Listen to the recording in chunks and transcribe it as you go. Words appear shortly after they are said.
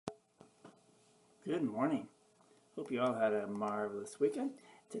Good morning. Hope you all had a marvelous weekend.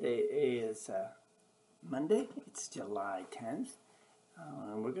 Today is Monday. It's July 10th.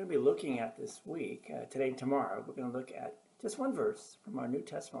 And we're going to be looking at this week, today and tomorrow, we're going to look at just one verse from our New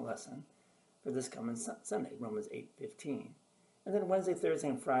Testament lesson for this coming Sunday, Romans 8:15. And then Wednesday, Thursday,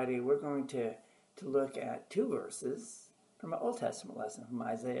 and Friday, we're going to look at two verses from our Old Testament lesson from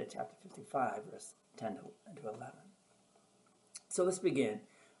Isaiah chapter 55, verse 10 to 11. So let's begin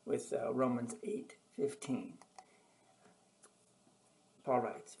with Romans 8:15. Paul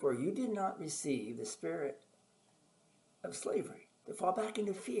writes, "For you did not receive the spirit of slavery to fall back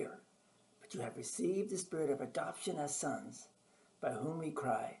into fear, but you have received the spirit of adoption as sons, by whom we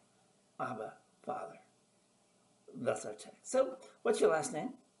cry, Abba, Father." That's our text. So, what's your last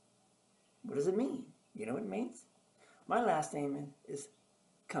name? What does it mean? You know what it means? My last name is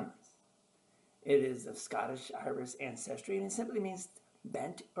Cummins. It is of Scottish, Irish ancestry, and it simply means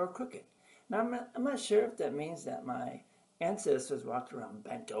bent or crooked. Now, I'm not sure if that means that my ancestors walked around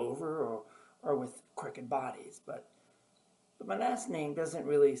bent over or with crooked bodies, but my last name doesn't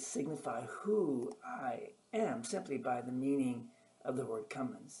really signify who I am simply by the meaning of the word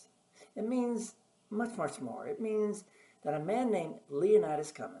Cummins. It means much, much more. It means that a man named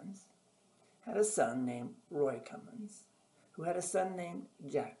Leonidas Cummins had a son named Roy Cummins, who had a son named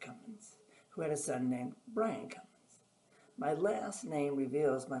Jack Cummins, who had a son named Brian Cummins. My last name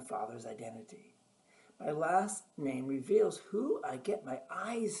reveals my father's identity. My last name reveals who I get my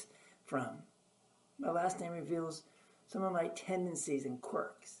eyes from. My last name reveals some of my tendencies and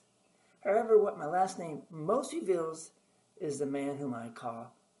quirks. However, what my last name most reveals is the man whom I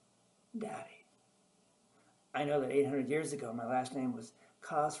call Daddy. I know that 800 years ago, my last name was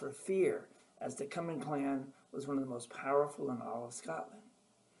cause for fear, as the Cummins clan was one of the most powerful in all of Scotland.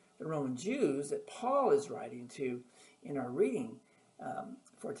 The Roman Jews that Paul is writing to in our reading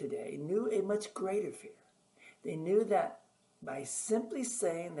for today knew a much greater fear. They knew that by simply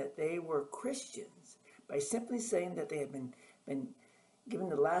saying that they were Christians, by simply saying that they had been given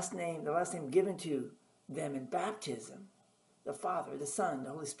the last name given to them in baptism, the Father, the Son,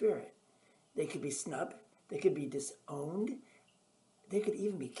 the Holy Spirit, they could be snubbed, they could be disowned, they could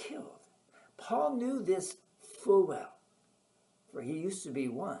even be killed. Paul knew this full well, for he used to be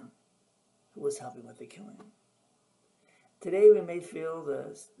one who was helping with the killing. Today we may feel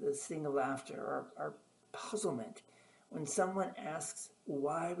the sting of laughter or puzzlement when someone asks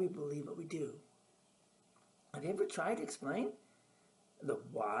why we believe what we do. Have you ever tried to explain the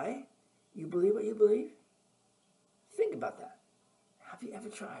why you believe what you believe? Think about that. Have you ever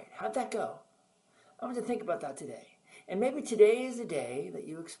tried? How'd that go? I want you to think about that today. And maybe today is the day that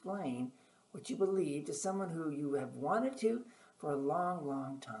you explain what you believe to someone who you have wanted to for a long,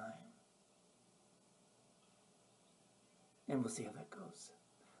 long time. And we'll see how that goes.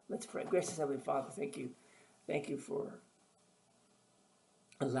 Let's pray. Gracious Heavenly Father, thank you. Thank you for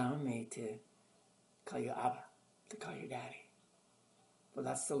allowing me to call you Abba, to call you Daddy. Well,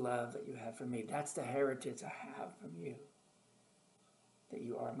 that's the love that you have for me. That's the heritage I have from you, that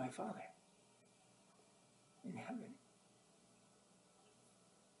you are my Father in heaven.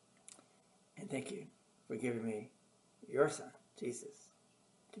 And thank you for giving me your Son, Jesus,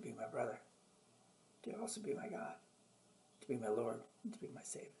 to be my brother, to also be my God, to be my Lord, and to be my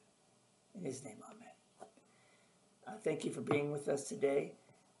Savior. In his name, amen. Thank you for being with us today.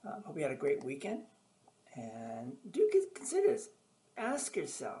 Hope you had a great weekend. And do consider this. Ask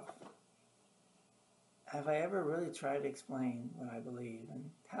yourself, have I ever really tried to explain what I believe?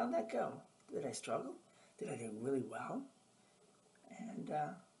 And how did that go? Did I struggle? Did I do really well? And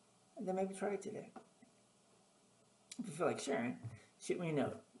then maybe try it today. If you feel like sharing, shoot me a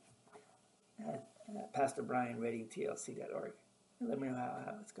note at pastorbrian@tlc.org and let me know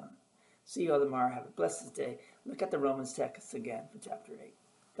how it's going. See you all tomorrow. Have a blessed day. Look at the Romans text again for chapter 8.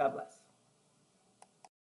 God bless.